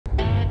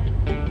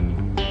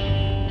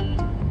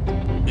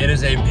It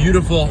is a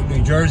beautiful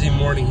New Jersey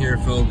morning here,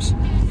 folks.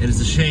 It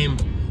is a shame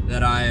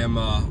that I am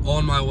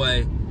on my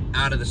way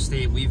out of the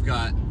state. We've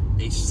got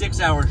a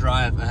 6-hour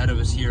drive ahead of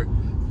us here,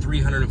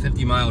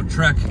 350-mile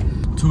trek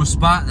to a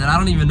spot that I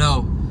don't even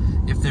know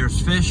if there's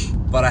fish,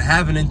 but I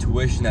have an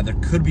intuition that there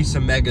could be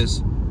some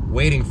megas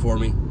waiting for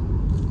me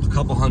a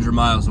couple hundred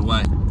miles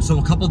away. So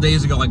a couple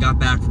days ago, I got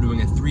back from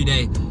doing a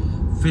 3-day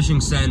fishing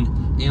send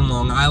in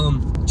Long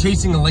Island,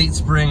 chasing a late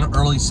spring,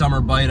 early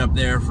summer bite up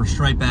there for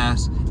striped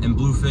bass and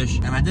bluefish,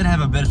 and I did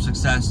have a bit of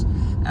success,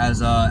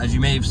 as you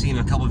may have seen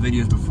in a couple of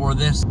videos before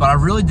this, but I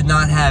really did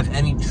not have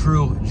any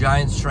true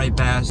giant striped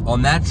bass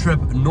on that trip,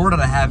 nor did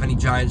I have any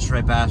giant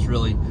striped bass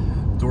really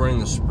during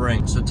the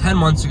spring. So 10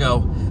 months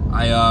ago,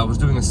 I was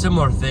doing a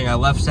similar thing. I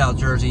left South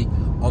Jersey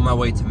on my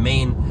way to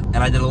Maine, and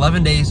I did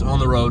 11 days on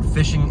the road,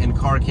 fishing and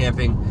car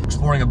camping,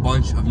 exploring a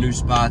bunch of new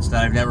spots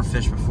that I've never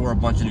fished before, a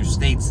bunch of new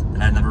states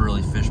that I've never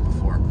really fished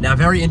before. Now,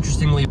 very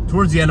interestingly,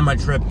 towards the end of my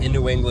trip in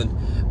New England,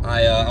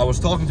 I was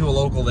talking to a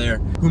local there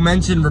who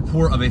mentioned a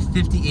report of a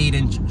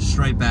 58-inch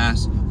striped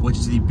bass, which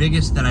is the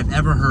biggest that I've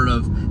ever heard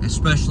of,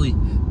 especially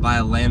by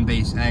a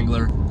land-based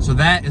angler. So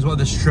that is what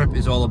this trip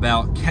is all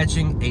about,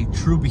 catching a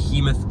true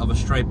behemoth of a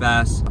striped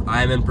bass.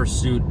 I am in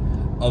pursuit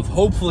of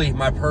hopefully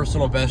my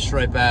personal best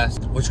striped bass,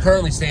 which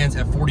currently stands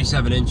at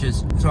 47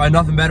 inches. So I had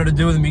nothing better to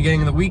do in the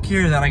beginning of the week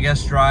here than I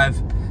guess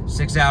drive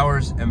 6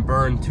 hours and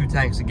burn 2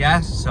 tanks of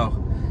gas.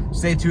 So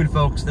stay tuned,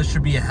 folks. This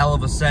should be a hell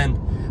of a send.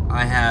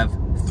 I have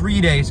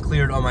 3 days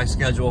cleared on my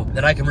schedule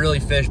that I can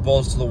really fish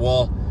balls to the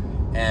wall,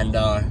 and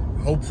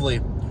hopefully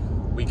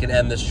we can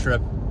end this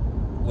trip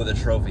with a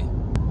trophy.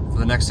 For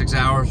the next 6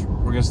 hours,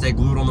 we're gonna stay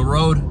glued on the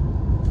road,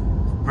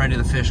 pray to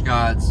the fish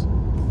gods,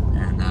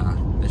 and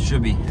it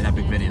should be an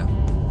epic video.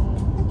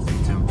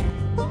 Stay tuned.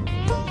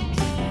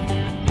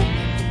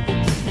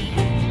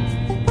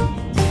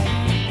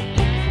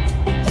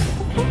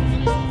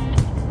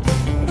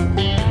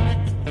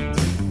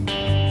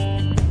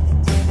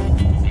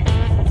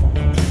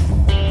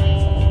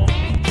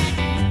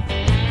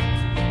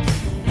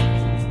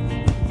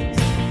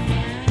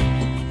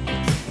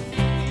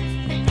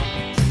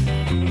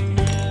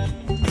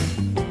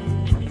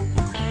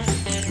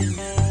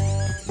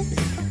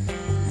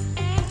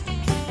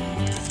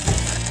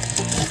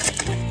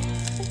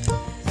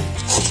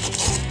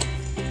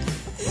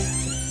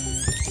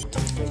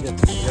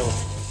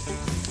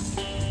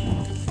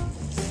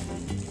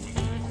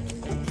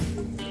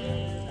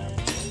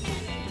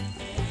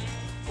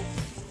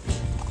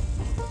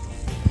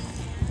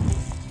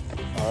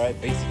 All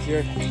right, bait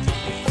secured.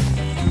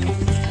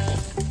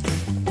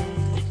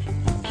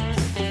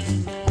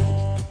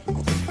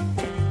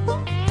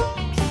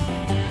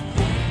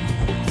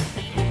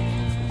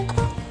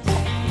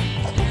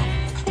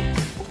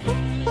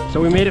 So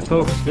we made it,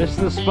 folks. This is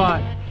the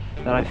spot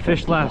that I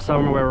fished last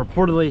summer where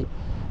reportedly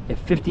a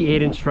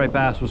 58-inch striped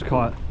bass was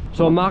caught.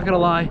 So I'm not gonna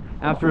lie,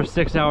 after a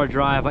 6-hour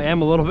drive, I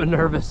am a little bit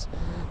nervous.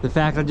 The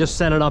fact I just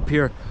sent it up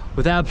here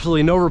with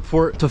absolutely no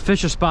report to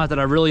fish a spot that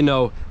I really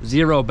know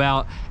zero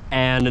about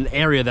and an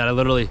area that I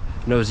literally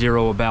know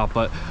zero about.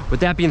 But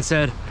with that being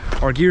said,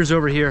 our gear's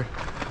over here.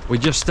 We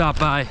just stopped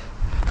by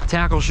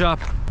Tackle Shop,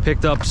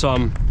 picked up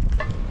some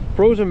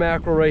frozen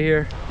mackerel right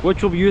here,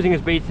 which we'll be using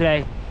as bait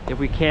today if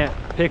we can't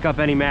pick up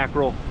any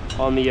mackerel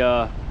on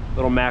the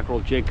little mackerel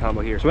jig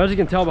combo here. So as you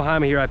can tell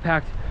behind me here, I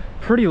packed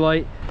pretty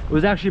light. It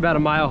was actually about a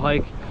mile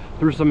hike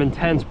through some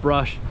intense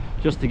brush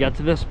just to get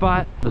to this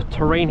spot. The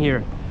terrain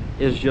here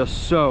is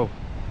just so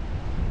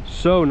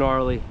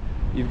gnarly.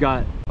 You've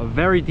got a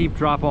very deep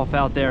drop off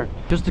out there.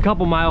 Just a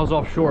couple miles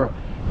offshore,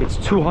 it's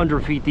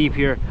 200 feet deep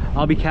here.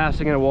 I'll be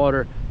casting in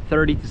water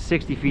 30 to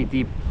 60 feet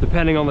deep,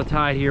 depending on the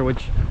tide here,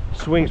 which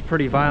swings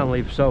pretty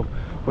violently. So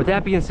with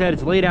that being said,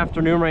 it's late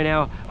afternoon right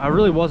now. I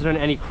really wasn't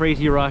in any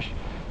crazy rush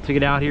to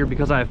get out here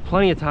because I have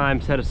plenty of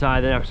time set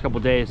aside the next couple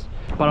days.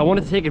 But I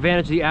wanted to take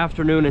advantage of the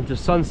afternoon into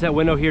sunset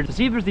window here to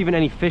see if there's even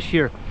any fish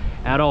here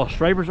at all.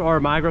 Stripers are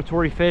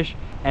migratory fish,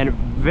 and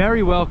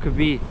very well could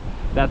be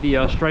that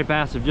the striped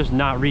bass have just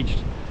not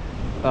reached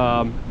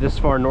this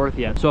far north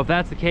yet. So if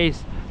that's the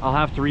case, I'll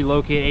have to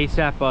relocate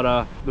ASAP,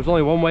 but there's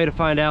only one way to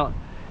find out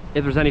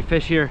if there's any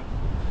fish here,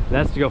 and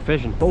that's to go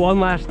fishing. But one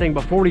last thing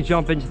before we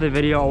jump into the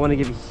video, I want to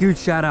give a huge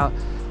shout out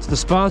to the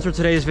sponsor of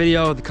today's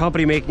video, the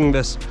company making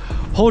this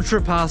whole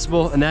trip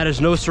possible, and that is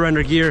No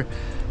Surrender Gear,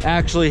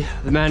 actually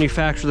the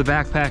manufacturer of the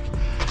backpack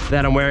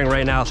that I'm wearing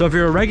right now. So if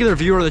you're a regular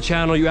viewer of the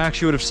channel, you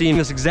actually would have seen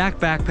this exact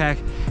backpack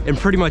in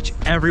pretty much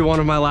every one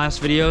of my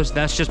last videos.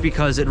 That's just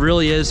because it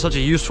really is such a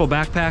useful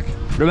backpack.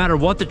 No matter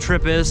what the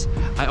trip is,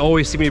 I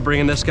always seem to be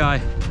bringing this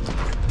guy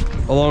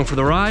along for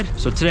the ride.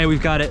 So today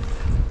we've got it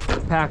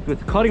packed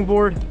with cutting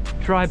board,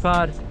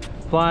 tripod,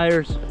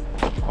 pliers,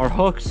 our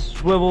hooks,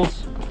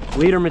 swivels,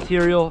 leader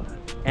material,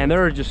 and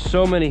there are just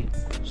so many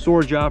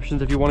storage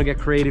options if you want to get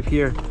creative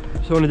here.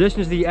 So in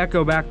addition to the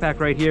Echo backpack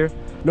right here,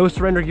 No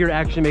Surrender Gear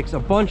actually makes a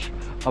bunch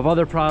of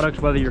other products,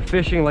 whether you're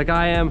fishing like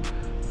I am,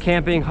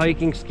 camping,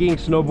 hiking, skiing,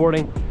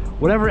 snowboarding,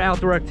 whatever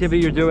outdoor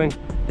activity you're doing,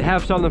 they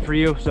have something for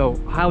you. So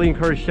highly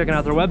encourage checking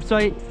out their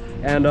website.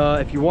 And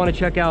if you want to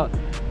check out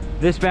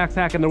this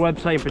backpack and the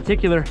website in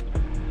particular.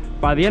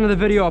 By the end of the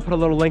video, I'll put a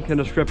little link in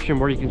the description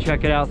where you can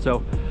check it out.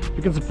 So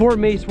you can support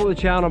me, support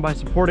the channel by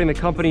supporting the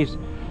companies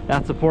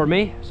that support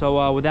me.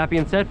 So with that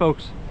being said,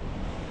 folks,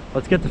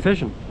 let's get to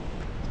fishing.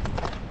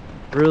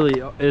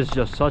 Really is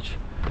just such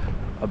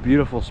a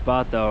beautiful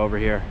spot though over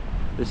here.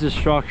 This is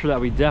structure that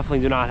we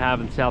definitely do not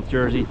have in South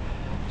Jersey.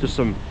 Just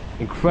some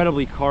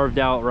incredibly carved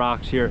out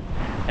rocks here,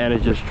 and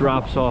it just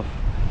drops off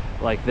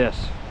like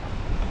this.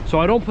 So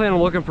I don't plan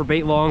on looking for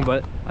bait long,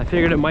 but I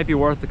figured it might be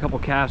worth a couple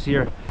casts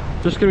here.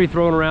 Just gonna be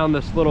throwing around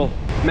this little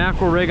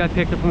mackerel rig I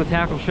picked up from the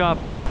tackle shop,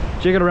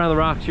 jigging around the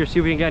rocks here, see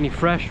if we can get any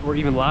fresh or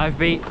even live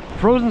bait.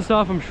 Frozen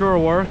stuff I'm sure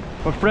will work,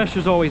 but fresh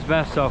is always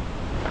best. So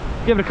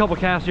give it a couple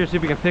casts here, see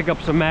if we can pick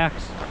up some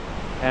max,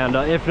 and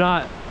if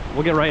not,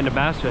 we'll get right into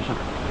bass fishing.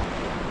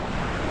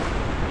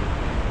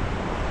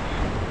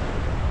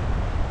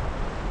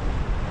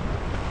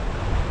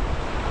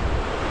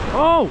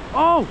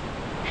 Oh,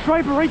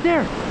 striper right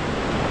there.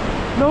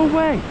 No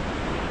way.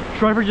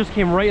 Striper just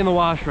came right in the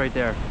wash right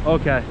there.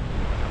 Okay,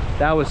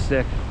 that was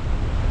sick.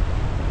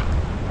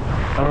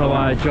 I don't know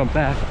why I jumped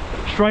back.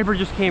 Striper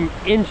just came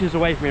inches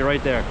away from me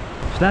right there.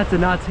 So that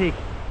did not take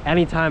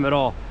any time at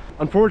all.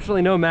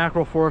 Unfortunately, no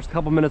mackerel for us. A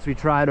couple minutes we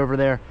tried over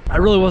there. I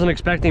really wasn't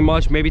expecting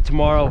much. Maybe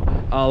tomorrow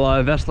I'll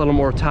invest a little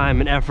more time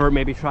and effort,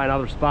 maybe try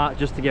another spot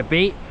just to get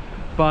bait.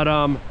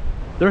 But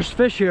there's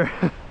fish here.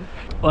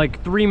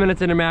 Like 3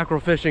 minutes into mackerel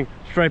fishing,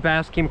 striped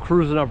bass came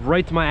cruising up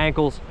right to my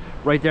ankles,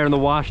 right there in the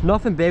wash.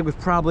 Nothing big, with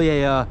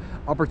probably a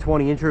upper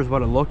 20 inches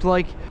what it looked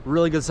like.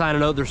 Really good sign to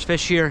note there's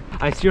fish here.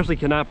 I seriously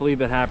cannot believe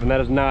that happened.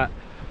 That is not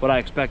what I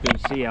expected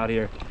to see out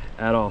here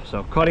at all.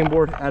 So cutting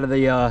board out of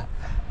the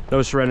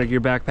no surrender gear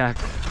backpack.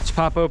 Let's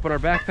pop open our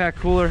backpack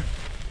cooler.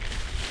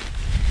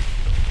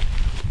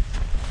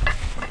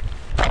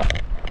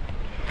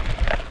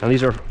 And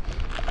these are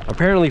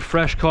apparently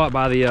fresh caught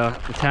by the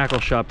tackle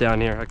shop down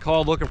here. I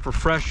called looking for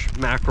fresh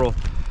mackerel.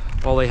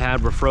 All they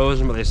had were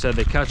frozen, but they said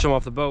they catch them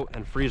off the boat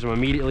and freeze them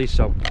immediately.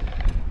 So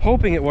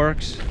hoping it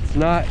works. It's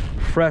not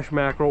fresh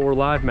mackerel or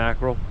live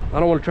mackerel. I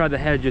don't want to try the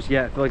head just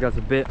yet. I feel like that's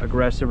a bit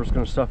aggressive. We're just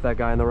going to stuff that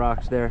guy in the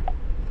rocks there.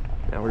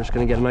 Now we're just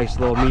going to get a nice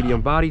little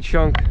medium body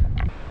chunk.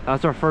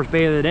 That's our first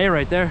bait of the day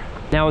right there.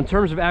 Now in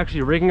terms of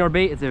actually rigging our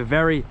bait, it's a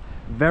very,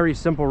 very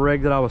simple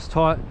rig that I was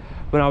taught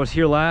when I was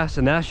here last,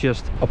 and that's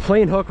just a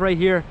plain hook right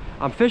here.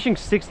 I'm fishing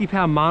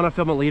 60-pound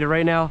monofilament leader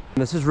right now,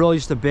 and this is really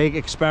just a big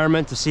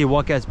experiment to see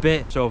what gets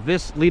bit. So if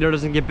this leader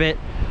doesn't get bit,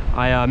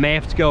 I may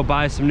have to go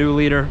buy some new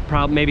leader,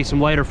 probably maybe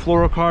some lighter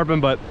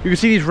fluorocarbon. But you can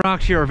see these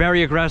rocks here are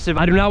very aggressive.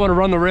 I do not want to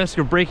run the risk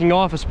of breaking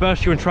off,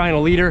 especially when trying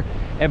a leader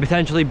and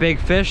potentially big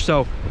fish.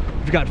 So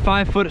we've got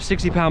 5 foot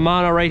 60-pound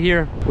mono right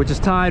here, which is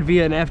tied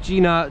via an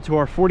FG knot to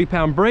our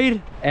 40-pound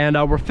braid. And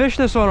we're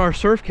fishing this on our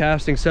surf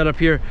casting setup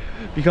here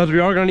because we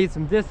are going to need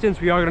some distance,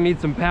 we are going to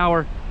need some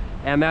power.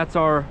 And that's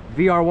our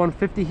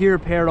VR150 here,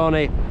 paired on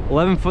a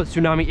 11-foot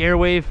Tsunami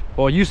Airwave.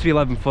 Well, it used to be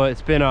 11 foot.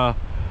 It's been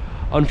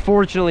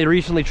unfortunately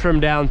recently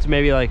trimmed down to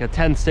maybe like a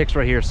 10-6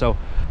 right here, so a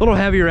little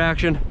heavier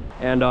action.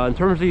 And in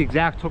terms of the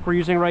exact hook we're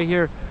using right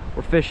here,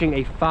 we're fishing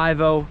a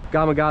 5.0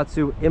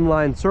 Gamakatsu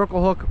inline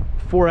circle hook,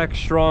 4X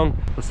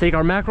strong. Let's take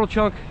our mackerel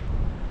chunk,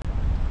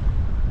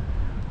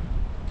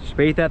 just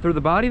bait that through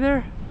the body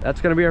there.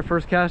 That's gonna be our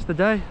first cast of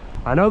the day.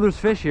 I know there's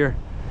fish here.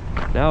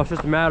 Now it's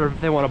just a matter of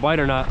if they want to bite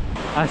or not.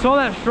 I saw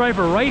that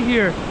striper right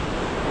here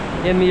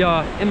in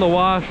the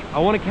wash. I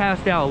want to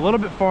cast out a little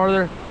bit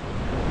farther,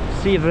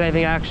 see if there's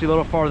anything actually a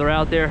little farther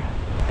out there.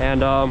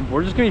 And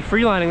we're just gonna be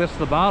freelining this to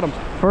the bottom.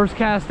 First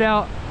cast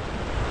out.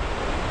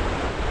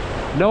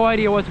 No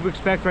idea what to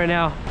expect right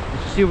now.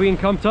 Let's see if we can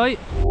come tight.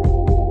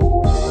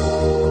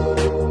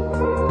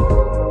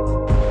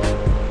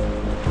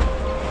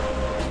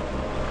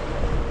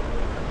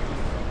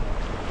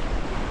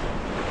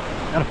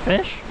 Is that a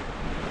fish?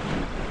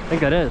 I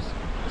think that is.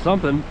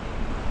 Something's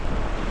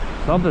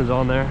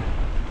on there.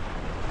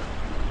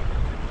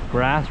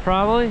 Grass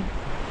probably.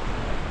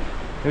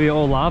 Maybe an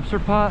old lobster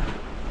pot.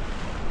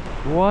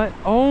 What?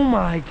 Oh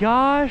my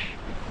gosh.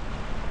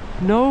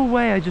 No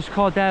way I just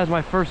caught that as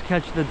my first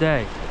catch of the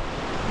day.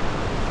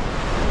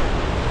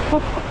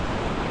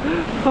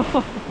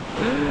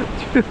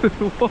 Dude,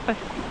 what?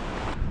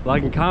 Well, I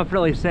can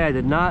confidently say I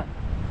did not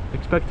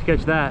expect to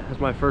catch that as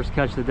my first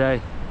catch of the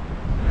day.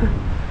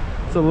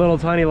 It's a little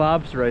tiny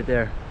lobster right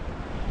there.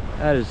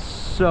 That is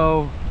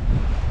so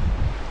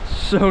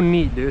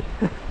neat, dude.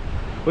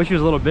 Wish he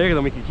was a little bigger,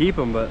 then we could keep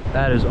him, but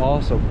that is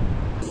awesome.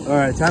 All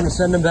right, time to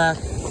send him back.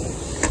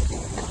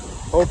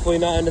 Hopefully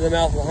not into the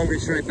mouth of a hungry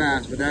striped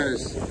bass, but that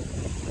is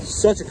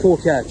such a cool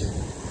catch.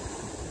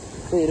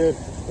 See you, dude.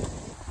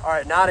 All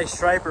right, not a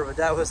striper, but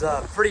that was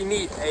pretty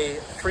neat. A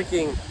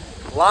freaking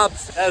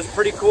lobster. That was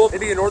pretty cool.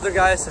 Maybe you northern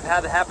guys have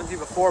had that happen to you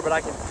before, but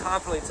I can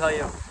confidently tell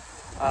you,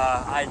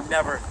 I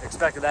never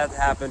expected that to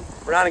happen.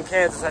 We're not in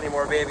Kansas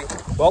anymore, baby.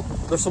 Well,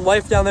 there's some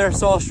life down there.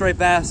 Saw a striped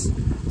bass.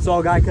 Saw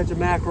a guy catch a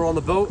mackerel on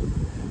the boat,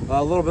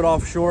 a little bit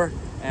offshore,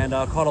 and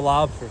caught a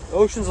lobster. The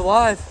ocean's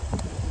alive.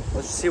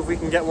 Let's see if we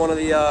can get one of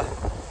the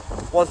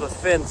ones with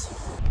fins.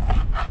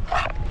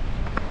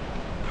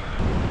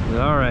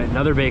 All right,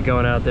 another bait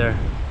going out there.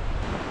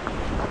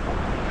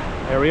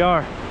 There we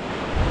are.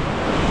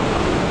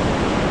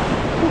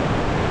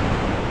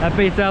 That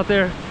bait's out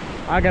there.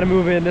 I gotta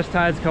move in. This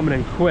tide's coming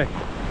in quick.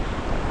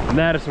 And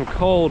that is some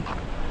cold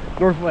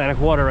North Atlantic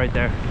water right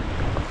there.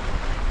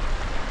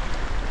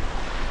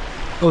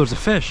 Oh, there's a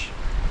fish.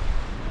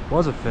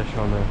 Was a fish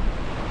on there.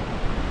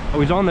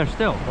 Oh, he's on there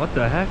still. What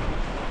the heck?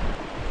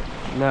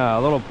 Nah,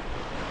 a little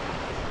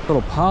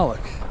pollock.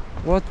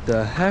 What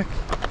the heck?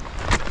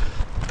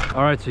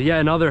 All right, so yeah,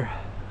 another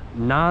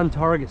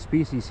non-target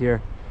species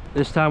here.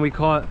 This time we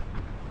caught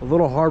a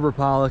little harbor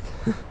pollock.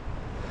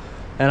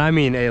 And I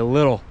mean a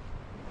little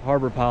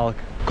harbor pollock.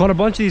 Caught a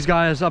bunch of these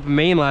guys up in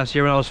Maine last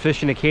year when I was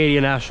fishing Acadia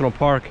National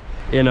Park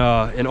in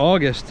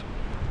August,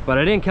 but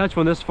I didn't catch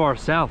one this far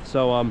south.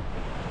 So I'm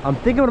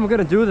thinking what I'm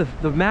gonna do.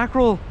 The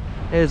mackerel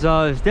is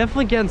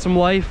definitely getting some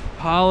life,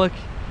 pollock,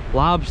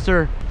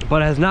 lobster,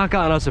 but has not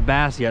gotten us a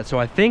bass yet. So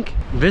I think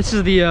this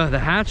is the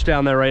hatch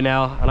down there right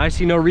now, and I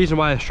see no reason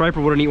why a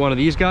striper wouldn't eat one of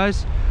these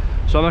guys.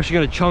 So I'm actually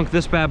gonna chunk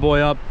this bad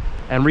boy up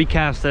and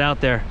recast it out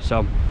there.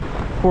 So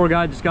poor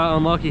guy just got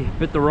unlucky,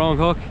 bit the wrong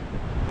hook.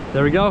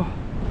 There we go.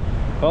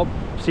 Well,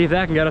 see if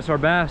that can get us our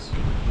bass.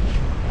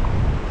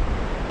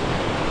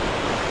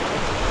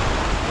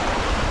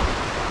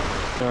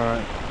 All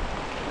right,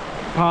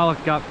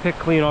 pollock got picked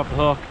clean off the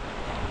hook.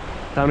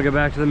 Time to go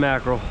back to the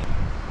mackerel.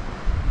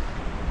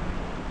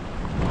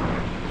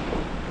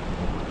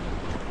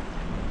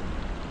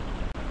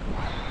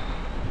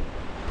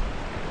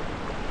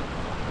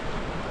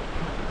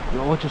 You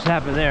know what just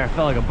happened there? It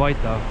felt like a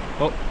bite though.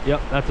 Oh, yep,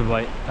 that's a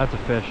bite. That's a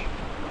fish.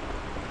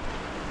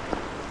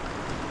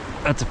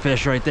 That's a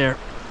fish right there.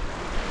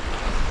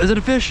 Is it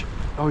a fish?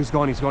 Oh, he's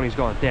gone, he's gone, he's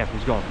gone. Damn,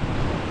 he's gone.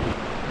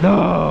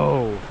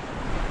 No!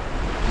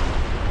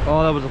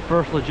 Oh, that was the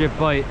first legit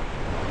bite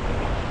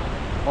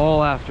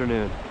all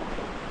afternoon.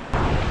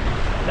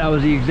 That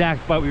was the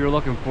exact bite we were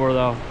looking for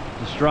though.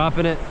 Just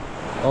dropping it,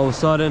 all of a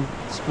sudden,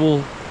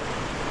 spool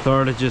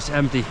started just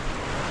empty.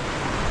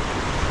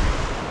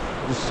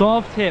 The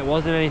soft hit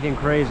wasn't anything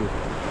crazy,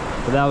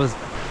 but that was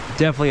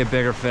definitely a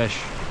bigger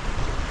fish.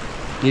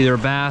 Either a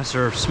bass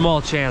or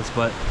small chance,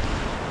 but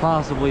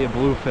possibly a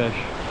bluefish.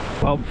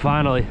 Well,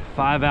 finally,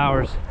 5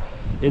 hours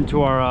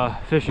into our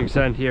fishing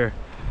send here.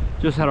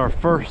 Just had our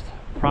first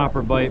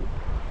proper bite.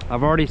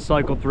 I've already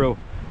cycled through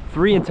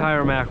 3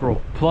 entire mackerel,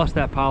 plus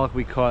that pollock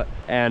we caught,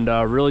 and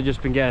really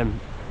just been getting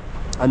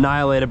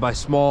annihilated by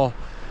small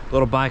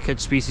little bycatch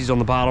species on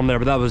the bottom there,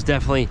 but that was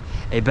definitely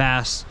a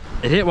bass.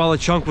 It hit while the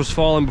chunk was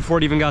falling before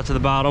it even got to the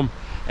bottom,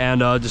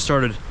 and just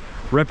started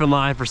ripping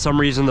line. For some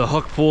reason the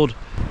hook pulled.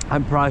 I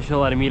probably should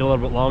let him eat a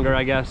little bit longer,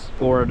 I guess,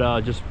 or it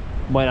just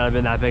might not have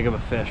been that big of a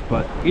fish.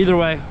 But either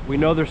way, we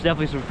know there's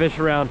definitely some fish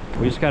around.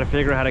 We just got to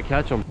figure out how to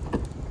catch them.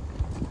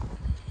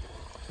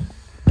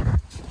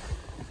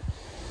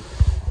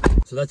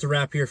 So that's a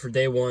wrap here for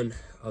day 1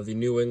 of the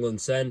New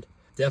England send.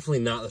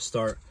 Definitely not the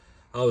start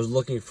I was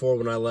looking for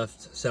when I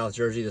left South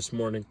Jersey this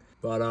morning,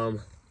 but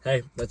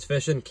hey, that's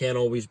fishing. Can't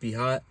always be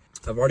hot.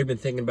 I've already been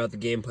thinking about the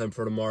game plan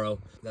for tomorrow.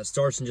 That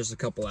starts in just a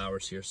couple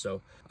hours here,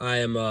 so I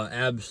am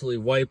absolutely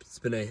wiped. It's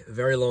been a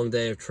very long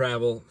day of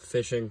travel,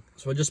 fishing.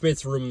 So I just made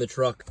some room in the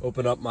truck,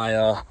 open up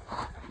my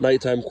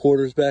nighttime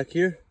quarters back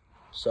here.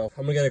 So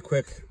I'm gonna get a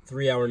quick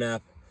 3-hour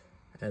nap,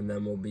 and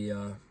then we'll be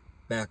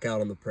back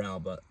out on the prowl.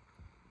 But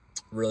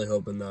really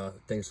hoping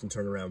things can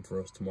turn around for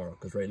us tomorrow,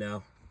 because right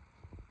now,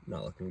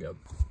 not looking good.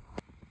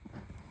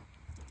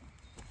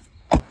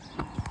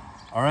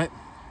 All right,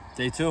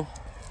 day 2.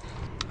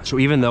 So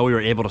even though we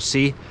were able to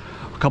see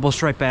a couple of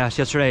striped bass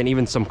yesterday and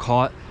even some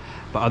caught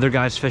by other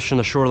guys fishing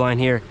the shoreline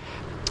here,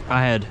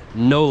 I had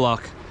no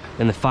luck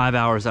in the 5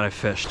 hours that I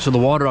fished. So the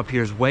water up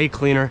here is way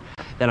cleaner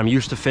than I'm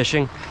used to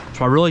fishing.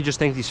 So I really just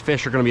think these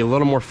fish are gonna be a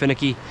little more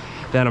finicky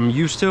than I'm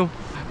used to.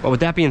 But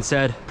with that being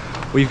said,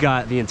 we've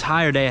got the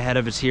entire day ahead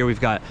of us here. We've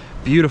got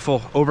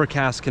beautiful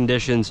overcast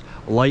conditions,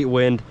 light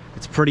wind.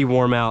 It's pretty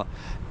warm out.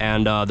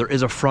 And there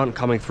is a front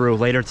coming through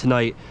later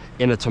tonight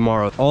into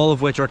tomorrow. All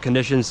of which are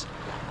conditions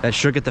that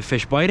should get the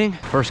fish biting.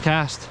 First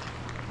cast,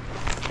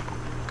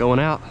 going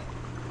out.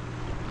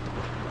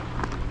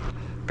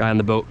 Guy in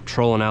the boat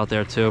trolling out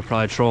there too,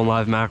 probably trolling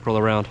live mackerel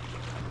around.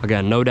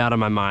 Again, no doubt in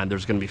my mind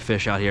there's gonna be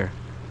fish out here.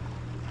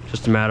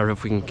 Just a matter of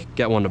if we can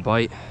get one to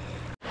bite.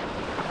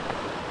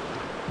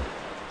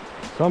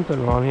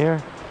 Something on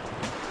here.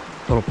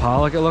 Little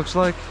pollock, it looks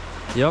like.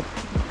 Yep,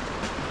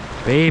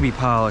 baby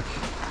pollock.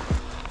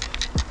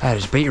 That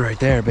is bait right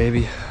there,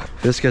 baby.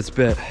 If this gets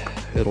bit,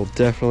 it'll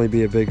definitely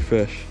be a big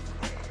fish.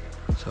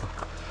 So,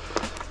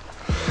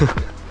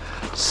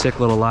 sick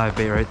little live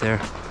bait right there.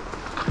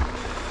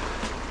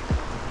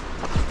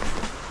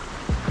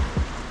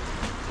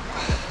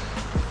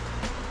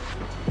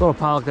 Little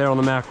pollock there on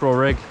the mackerel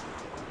rig.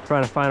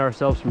 Trying to find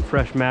ourselves some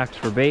fresh macks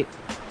for bait,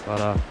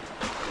 but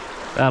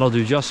that'll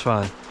do just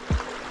fine.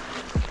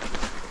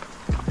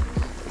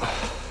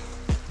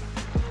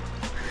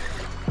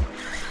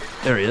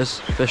 There he is,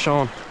 fish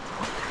on.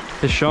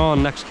 Fish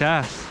on, next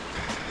cast.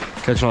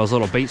 Catching all those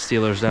little bait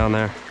stealers down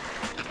there.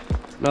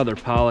 Another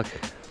pollock.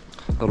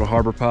 Little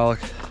harbor pollock.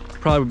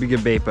 Probably would be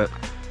good bait, but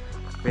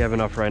we have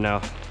enough right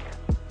now.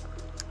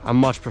 I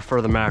much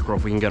prefer the mackerel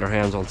if we can get our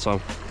hands on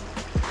some.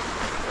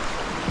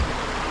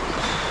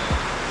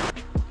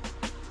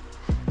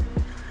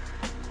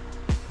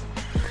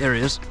 There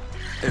he is.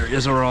 There he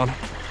is, we're on.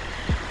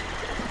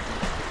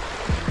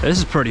 This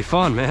is pretty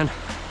fun, man.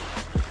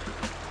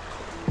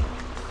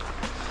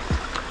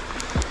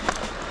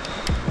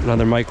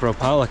 Another micro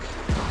pollock.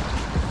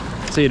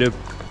 See you, dude.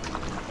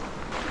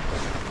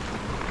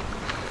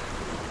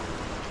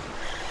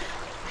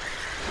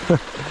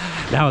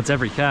 Now it's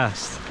every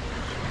cast.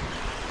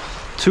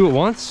 2 at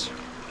once?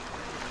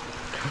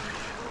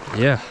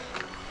 Yeah.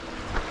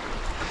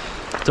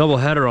 Double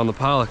header on the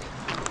pollock.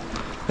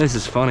 This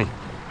is funny.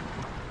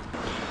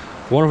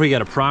 Wonder if we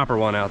get a proper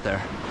one out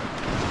there.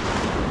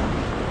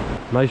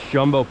 Nice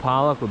jumbo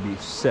pollock would be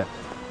sick.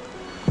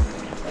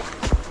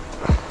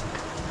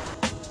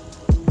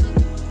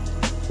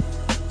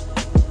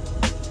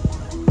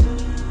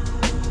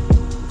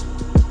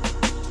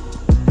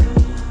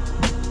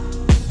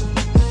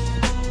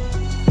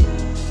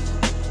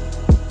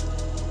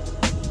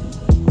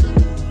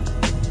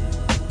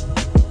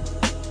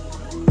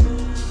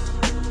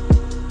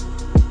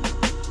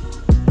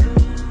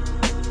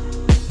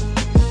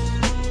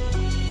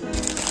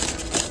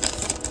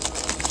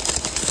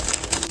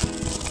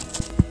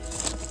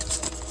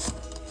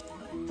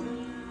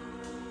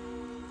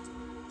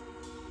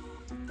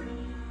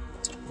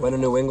 When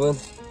in New England,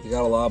 you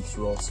got a lobster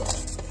roll. So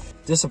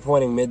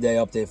disappointing midday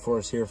update for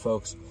us here,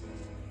 folks.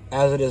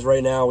 As it is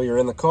right now, we are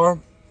in the car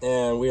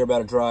and we are about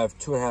to drive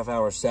 2.5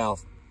 hours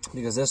south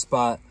because this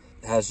spot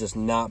has just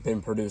not been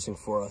producing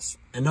for us.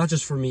 And not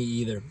just for me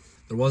either.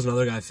 There was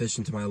another guy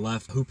fishing to my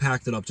left who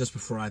packed it up just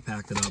before I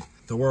packed it up.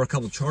 There were a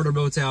couple charter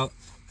boats out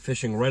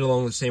fishing right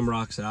along the same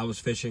rocks that I was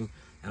fishing,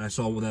 and I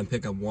saw them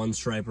pick up one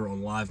striper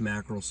on live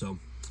mackerel. So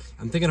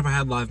I'm thinking if I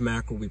had live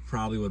mackerel, we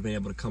probably would have been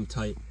able to come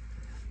tight.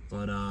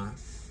 But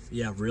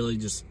yeah, really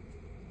just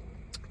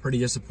pretty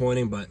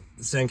disappointing, but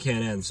the sun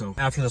can't end. So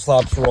after this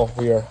lobster roll,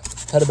 we are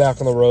headed back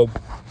on the road.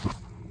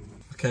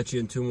 I'll catch you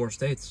in 2 more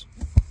states.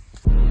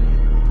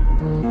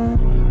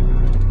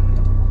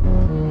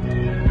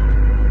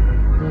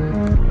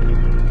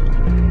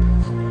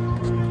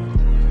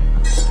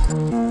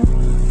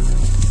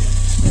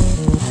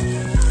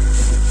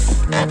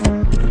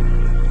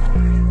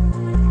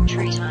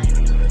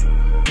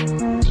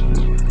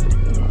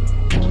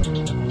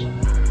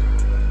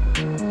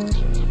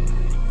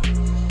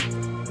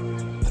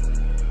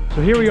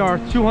 So here we are,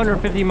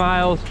 250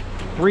 miles,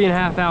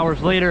 3.5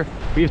 hours later.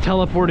 We've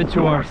teleported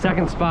to our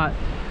second spot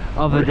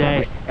of the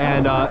day,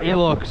 and it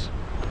looks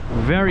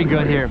very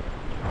good here.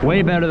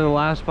 Way better than the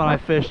last spot I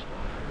fished.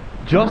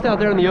 Just out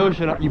there in the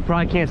ocean, you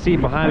probably can't see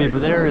it behind me, but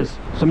there is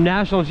some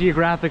National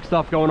Geographic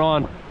stuff going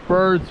on.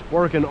 Birds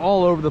working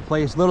all over the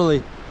place,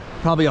 literally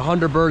probably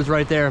 100 birds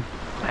right there.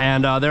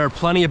 And there are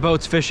plenty of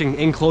boats fishing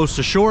in close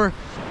to shore.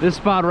 This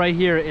spot right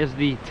here is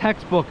the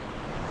textbook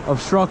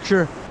of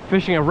structure,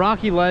 fishing a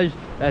rocky ledge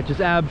that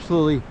just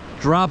absolutely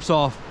drops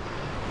off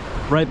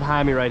right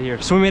behind me right here.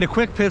 So we made a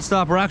quick pit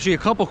stop, or actually a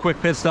couple quick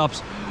pit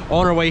stops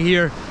on our way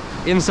here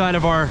inside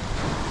of our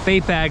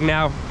bait bag.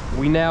 Now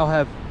we now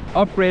have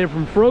upgraded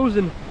from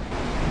frozen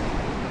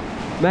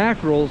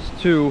mackerels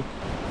to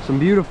some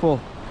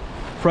beautiful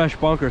fresh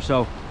bunker.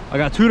 So I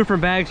got 2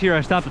 different bags here. I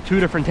stopped at 2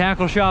 different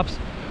tackle shops.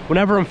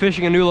 Whenever I'm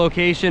fishing a new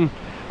location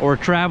or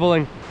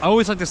traveling, I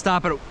always like to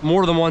stop at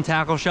more than one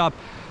tackle shop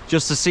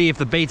just to see if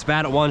the bait's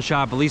bad at one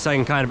shop. At least I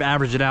can kind of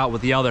average it out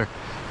with the other.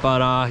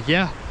 But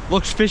yeah,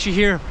 looks fishy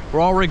here. We're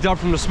all rigged up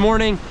from this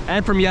morning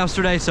and from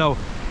yesterday, so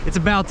it's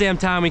about damn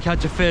time we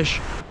catch a fish.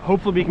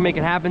 Hopefully we can make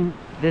it happen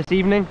this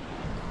evening.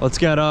 Let's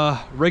get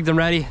rigged and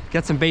ready,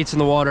 get some baits in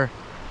the water,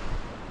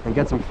 and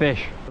get some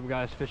fish. Some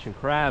guys fishing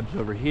crabs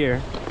over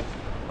here.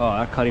 Oh,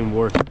 that cutting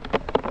board.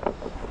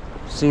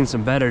 Seen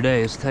some better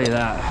days, tell you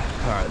that.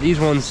 All right,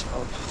 these ones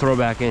I'll throw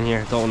back in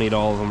here. Don't need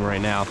all of them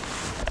right now.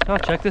 Oh,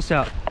 check this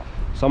out.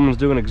 Someone's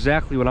doing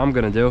exactly what I'm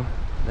gonna do.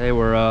 They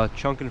were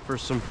chunking for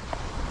some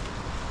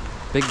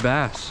big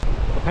bass.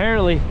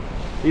 Apparently,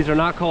 these are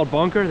not called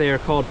bunker, they are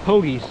called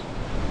pogies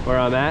where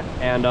I'm at.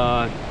 And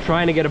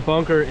trying to get a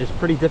bunker is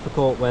pretty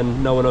difficult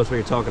when no one knows what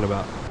you're talking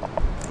about.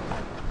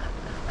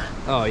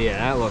 Oh yeah,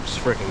 that looks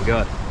freaking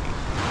good.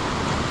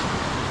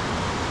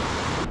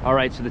 All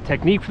right, so the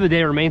technique for the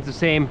day remains the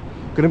same.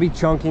 Gonna be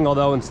chunking,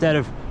 although instead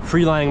of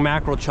free-lining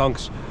mackerel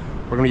chunks,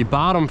 we're gonna be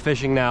bottom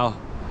fishing now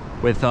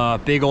with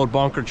big old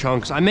bunker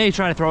chunks. I may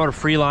try to throw out a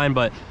free line,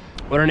 but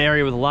we're in an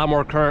area with a lot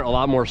more current, a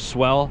lot more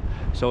swell,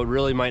 so it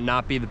really might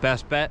not be the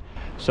best bet.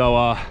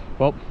 So,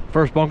 well,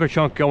 first bunker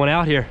chunk going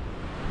out here.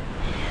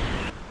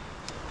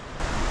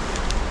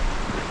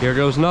 Here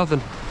goes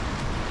nothing.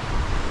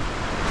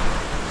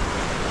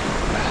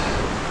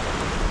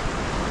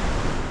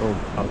 Boom.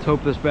 Let's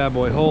hope this bad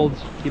boy holds.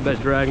 Keep that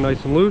drag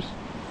nice and loose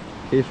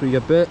in case we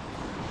get bit.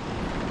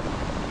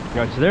 All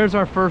right, so there's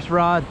our first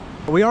rod.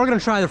 We are gonna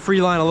try the free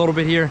line a little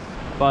bit here,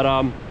 but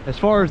as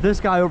far as this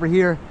guy over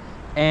here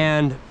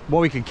and what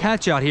we could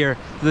catch out here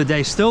for the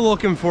day, still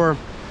looking for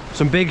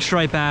some big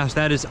striped bass.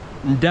 That is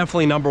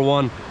definitely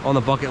 #1 on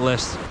the bucket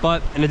list.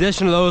 But in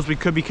addition to those, we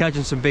could be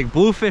catching some big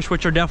bluefish,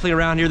 which are definitely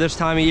around here this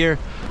time of year.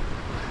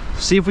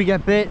 See if we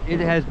get bit. It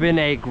has been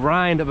a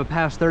grind of the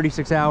past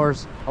 36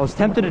 hours. I was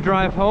tempted to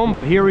drive home,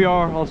 but here we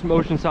are on some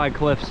oceanside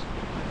cliffs,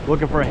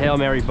 looking for a Hail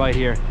Mary bite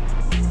here.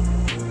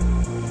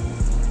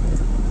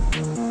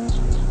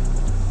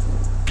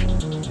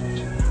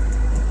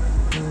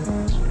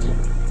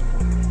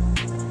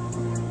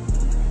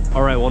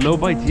 All right, well, no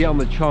bites yet on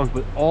the chunk,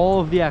 but all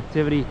of the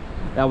activity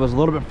that was a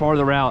little bit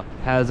farther out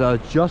has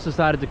just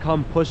decided to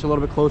come push a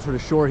little bit closer to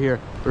shore here.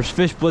 There's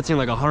fish blitzing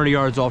like 100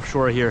 yards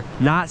offshore here.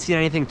 Not seeing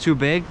anything too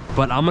big,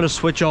 but I'm gonna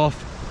switch off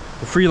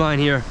the free line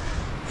here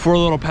for a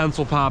little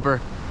pencil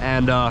popper,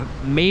 and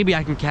maybe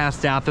I can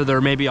cast out there. They're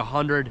maybe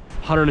 100,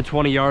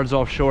 120 yards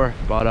offshore,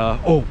 but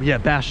oh yeah,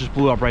 bass just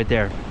blew up right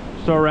there.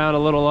 Throw around a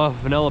little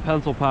vanilla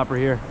pencil popper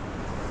here.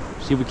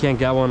 See if we can't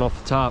get one off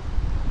the top.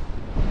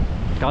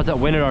 Got that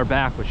wind at our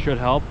back, which should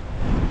help.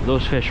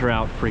 Those fish are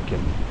out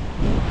freaking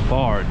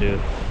far, dude.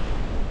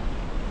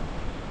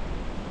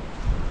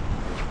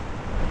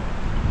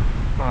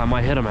 Oh, I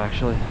might hit them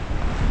actually.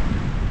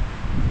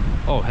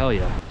 Oh, hell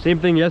yeah. Same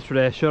thing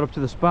yesterday. I showed up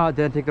to the spot,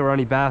 didn't think there were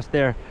any bass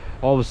there.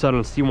 All of a sudden,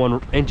 I see one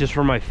inches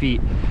from my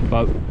feet,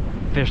 but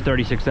fished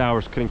 36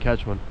 hours, couldn't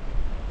catch one.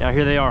 Now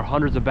here they are,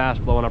 hundreds of bass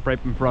blowing up right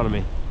in front of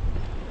me.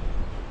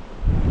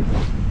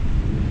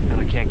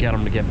 And I can't get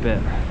them to get bit.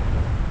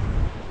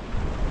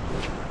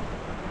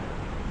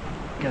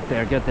 Get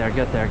there, get there,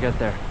 get there, get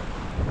there.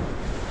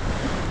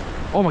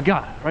 Oh my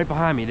God, right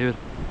behind me, dude.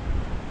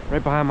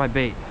 Right behind my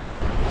bait.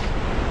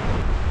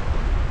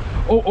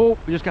 Oh,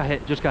 we just got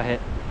hit, just got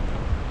hit.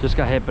 Just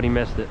got hit, but he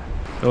missed it.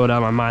 Oh, it out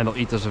of my mind, I'll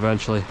eat this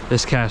eventually.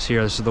 This cast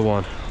here, this is the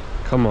one.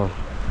 Come on.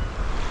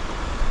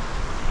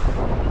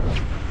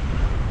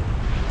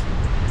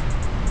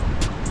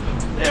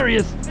 There he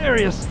is, there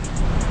he is.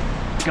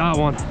 Got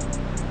one,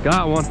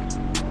 got one.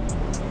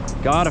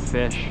 Got a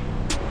fish.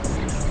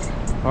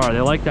 All right,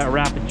 they like that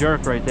rapid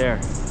jerk right there.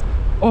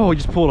 Oh, he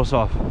just pulled us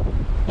off.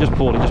 Just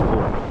pulled, he just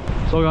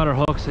pulled. Still got our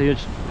hooks, he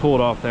just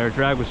pulled off there.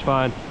 Drag was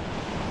fine.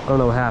 I don't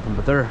know what happened,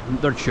 but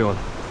they're chewing.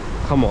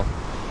 Come on.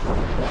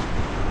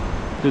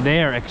 Dude,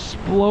 they are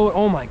exploding.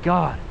 Oh my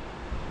God.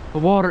 The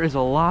water is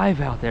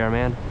alive out there,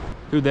 man.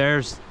 Dude,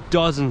 there's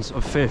dozens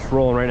of fish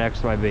rolling right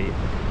next to my bait.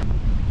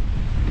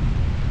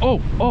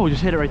 Oh,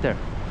 just hit it right there.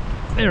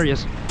 There he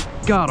is.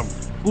 Got him.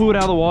 Blew it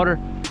out of the water,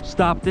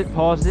 stopped it,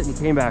 paused it, and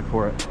he came back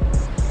for it.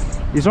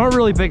 These aren't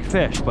really big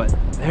fish, but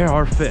there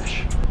are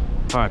fish.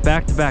 All right,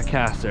 back-to-back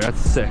cast there. That's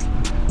sick.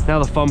 Now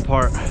the fun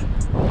part,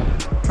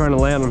 trying to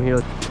land them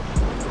here.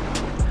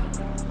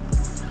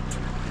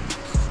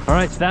 All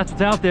right, so that's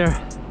what's out there.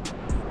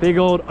 Big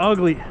old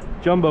ugly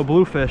jumbo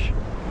bluefish.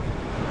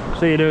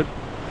 See you, dude.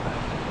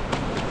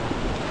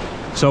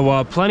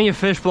 So plenty of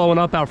fish blowing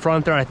up out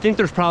front there. I think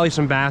there's probably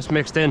some bass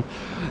mixed in.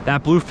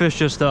 That bluefish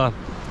just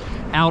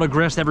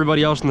out-aggressed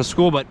everybody else in the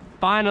school, but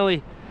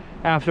finally,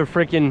 after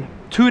freaking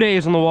 2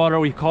 days on the water,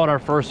 we caught our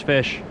first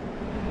fish.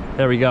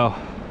 There we go.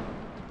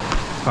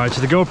 All right,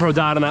 so the GoPro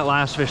died on that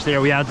last fish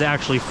there. We had to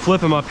actually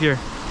flip him up here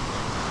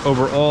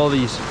over all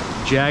these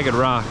jagged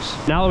rocks.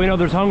 Now that we know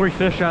there's hungry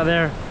fish out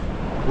there,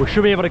 we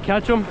should be able to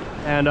catch them.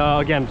 And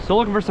again, still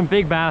looking for some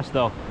big bass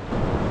though.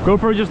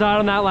 GoPro just died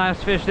on that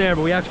last fish there,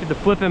 but we actually had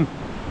to flip him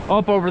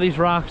up over these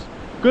rocks.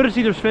 Good to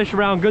see there's fish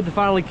around, good to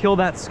finally kill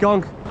that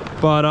skunk.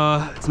 But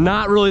it's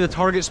not really the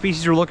target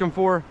species we're looking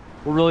for.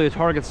 We're really the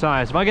target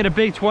size. If I get a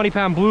big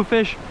 20-pound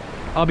bluefish,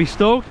 I'll be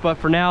stoked, but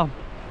for now,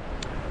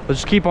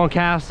 let's just keep on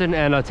casting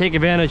and take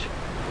advantage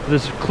of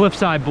this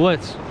cliffside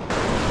blitz.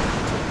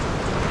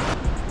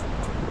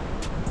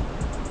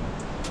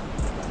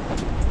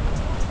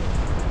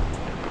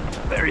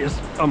 There he is.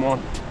 I'm on.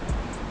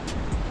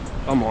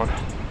 I'm on.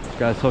 This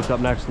guy's hooked up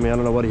next to me. I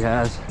don't know what he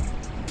has.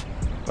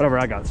 Whatever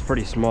I got, it's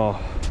pretty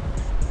small.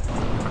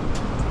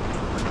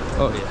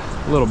 Oh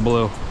yeah, a little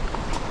blue.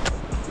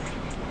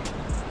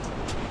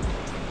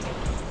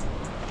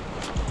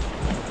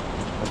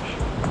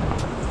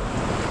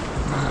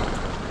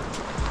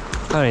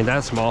 That ain't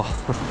that small.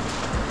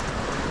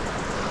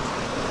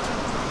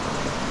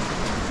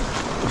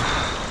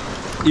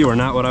 You are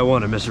not what I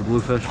wanted, Mr.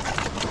 Bluefish.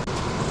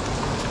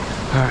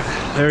 All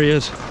right, there he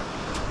is.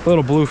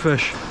 Little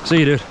bluefish. See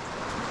you, dude.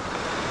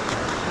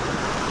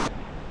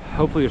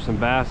 Hopefully there's some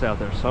bass out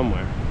there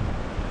somewhere.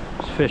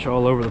 There's fish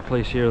all over the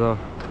place here though.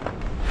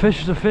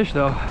 Fish is a fish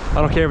though. I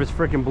don't care if it's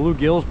freaking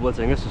bluegills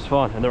blitzing. This is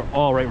fun, and they're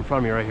all right in front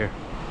of me right here.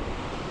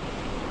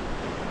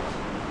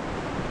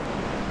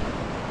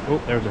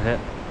 Oh, there's a hit.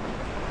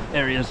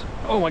 There he is.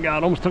 Oh my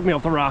God, almost took me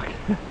off the rock.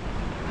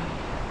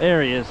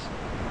 There he is.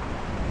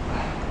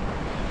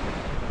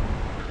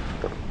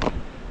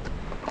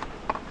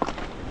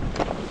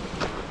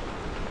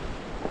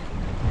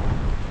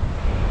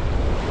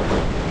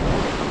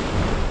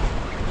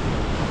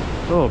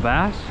 Oh, a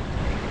bass?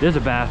 There's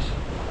a bass.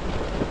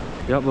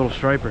 Yep, little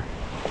striper.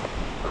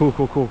 Cool,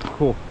 cool, cool,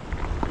 cool.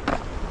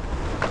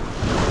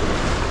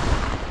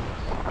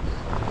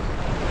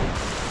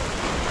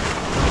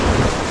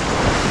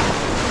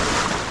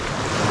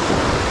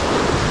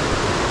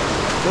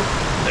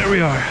 There we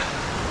are.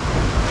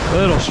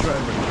 Little striper.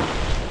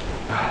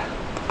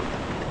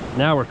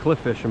 Now we're cliff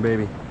fishing,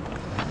 baby.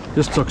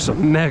 Just took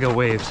some mega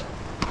waves.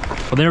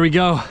 Well, there we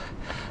go.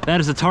 That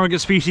is the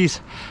target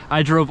species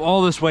I drove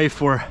all this way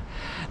for.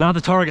 Not the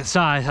target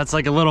size. That's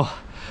like a little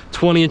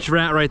 20-inch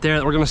rat right there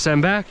that we're gonna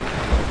send back.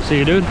 See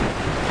you, dude.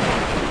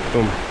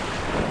 Boom.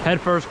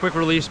 Head first, quick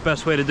release,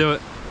 best way to do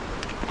it.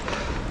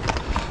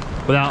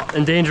 Without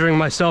endangering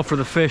myself or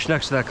the fish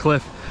next to that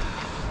cliff.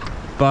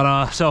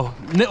 But so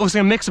it looks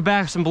like a mix of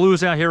backs and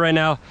blues out here right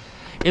now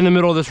in the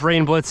middle of this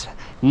rain blitz.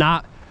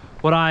 Not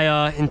what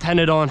I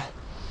intended on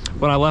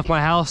when I left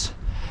my house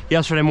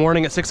yesterday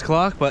morning at 6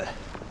 o'clock, but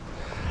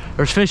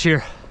there's fish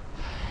here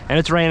and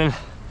it's raining.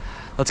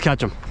 Let's catch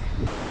them.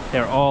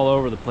 They're all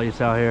over the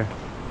place out here.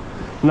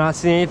 Not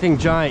seeing anything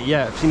giant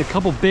yet. I've seen a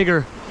couple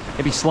bigger,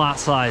 maybe slot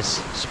size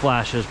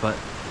splashes, but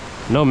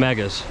no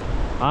megas.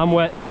 I'm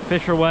wet,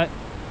 fish are wet.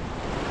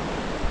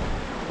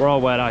 We're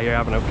all wet out here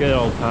having a good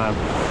old time.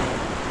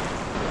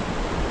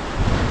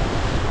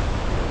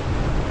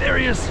 There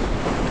he is.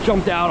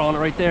 Jumped out on it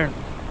right there.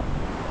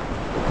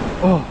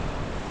 Oh,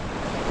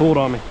 pulled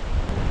on me.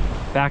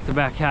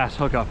 Back-to-back cast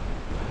hookup.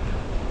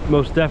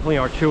 Most definitely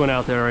are chewing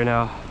out there right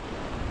now.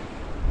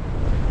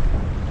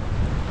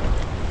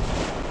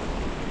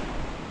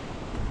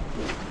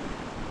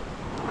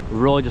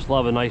 Really just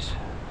love a nice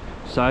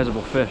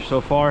sizable fish. So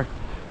far,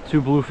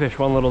 2 bluefish,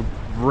 1 little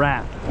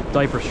rat,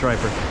 diaper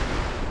striper.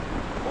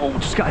 Oh,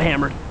 just got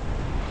hammered.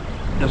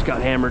 Just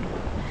got hammered.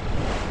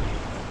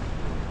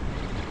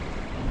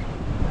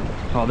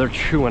 Oh, they're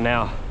chewing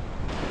now.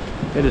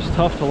 It is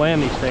tough to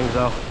land these things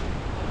though.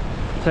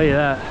 I'll tell you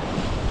that.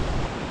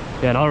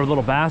 Yeah, another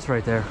little bass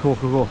right there. Cool,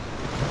 cool, cool.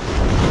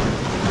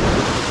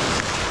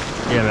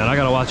 Yeah, man, I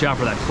gotta watch out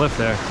for that cliff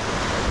there.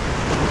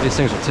 These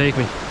things will take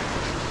me.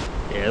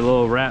 Yeah, a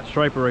little rat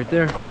striper right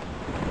there.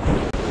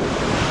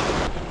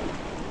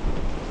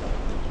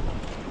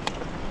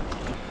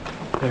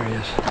 There he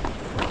is.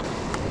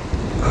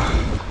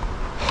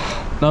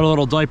 Another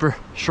little diaper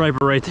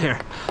striper right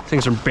there.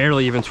 Things are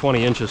barely even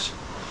 20 inches.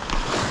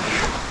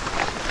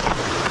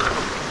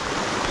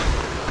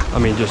 I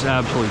mean, just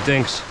absolutely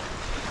dinks.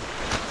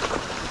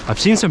 I've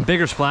seen some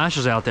bigger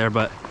splashes out there,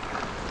 but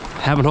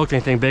haven't hooked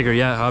anything bigger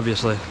yet,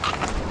 obviously.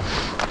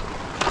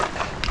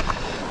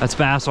 That's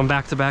bass on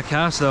back-to-back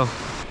casts, though.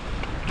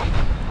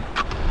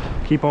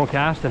 Keep on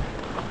casting.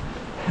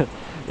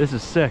 This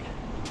is sick.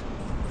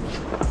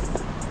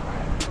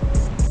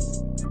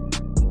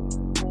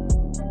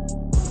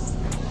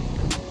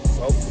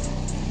 Well,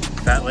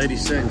 Fat Lady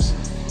sings.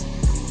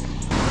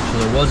 So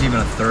there was even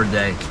a third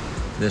day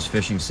to this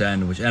fishing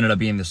send, which ended up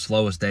being the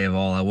slowest day of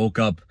all. I woke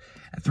up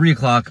at 3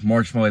 o'clock,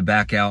 marched my way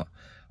back out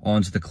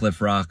onto the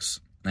cliff rocks,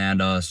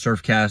 and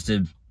surf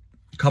casted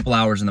a couple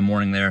hours in the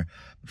morning there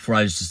before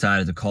I just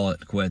decided to call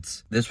it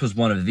quits. This was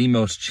one of the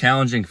most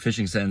challenging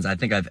fishing sends I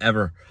think I've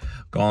ever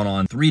gone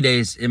on. 3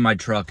 days in my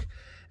truck,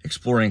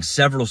 exploring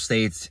several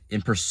states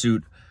in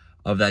pursuit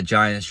of that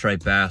giant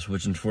striped bass,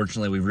 which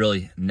unfortunately we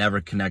really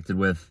never connected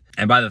with.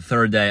 And by the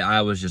third day,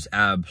 I was just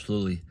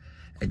absolutely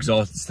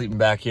exhausted, sleeping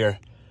back here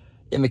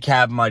in the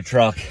cab of my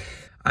truck.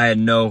 I had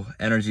no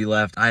energy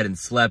left. I hadn't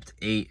slept,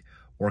 ate,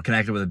 or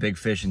connected with a big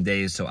fish in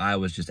days, so I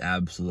was just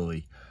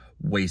absolutely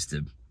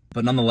wasted.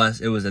 But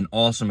nonetheless, it was an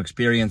awesome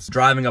experience.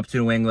 Driving up to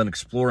New England,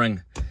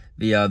 exploring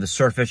the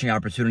surf fishing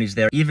opportunities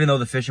there. Even though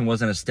the fishing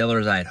wasn't as stellar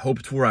as I had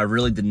hoped for, I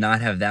really did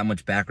not have that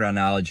much background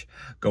knowledge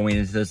going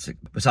into this,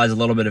 besides a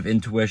little bit of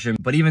intuition.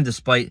 But even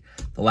despite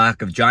the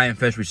lack of giant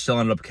fish, we still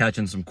ended up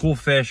catching some cool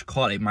fish.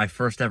 Caught my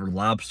first ever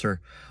lobster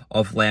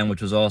off land,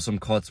 which was awesome.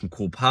 Caught some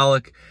cool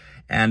pollock.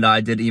 And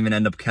I did even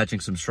end up catching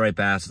some striped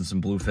bass and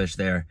some bluefish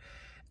there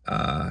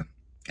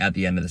at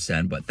the end of the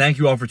send. But thank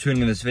you all for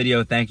tuning in this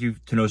video. Thank you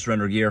to No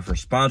Surrender Gear for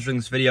sponsoring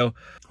this video.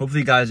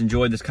 Hopefully you guys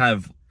enjoyed this kind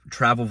of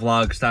travel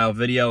vlog style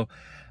video.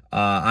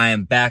 I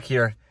am back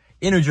here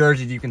in New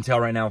Jersey, as you can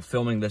tell right now,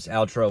 filming this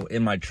outro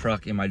in my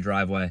truck, in my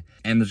driveway.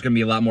 And there's going to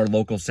be a lot more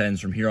local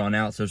sends from here on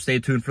out, so stay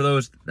tuned for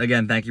those.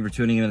 Again, thank you for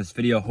tuning into this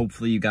video.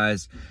 Hopefully you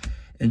guys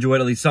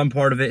enjoyed at least some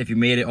part of it, if you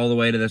made it all the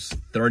way to this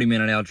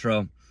 30-minute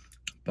outro.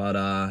 But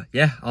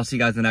yeah, I'll see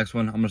you guys in the next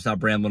one. I'm going to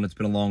stop rambling. It's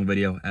been a long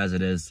video as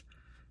it is.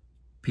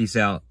 Peace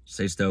out.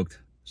 Stay stoked.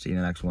 See you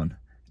in the next one.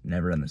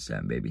 Never end the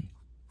send, baby.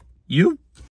 You?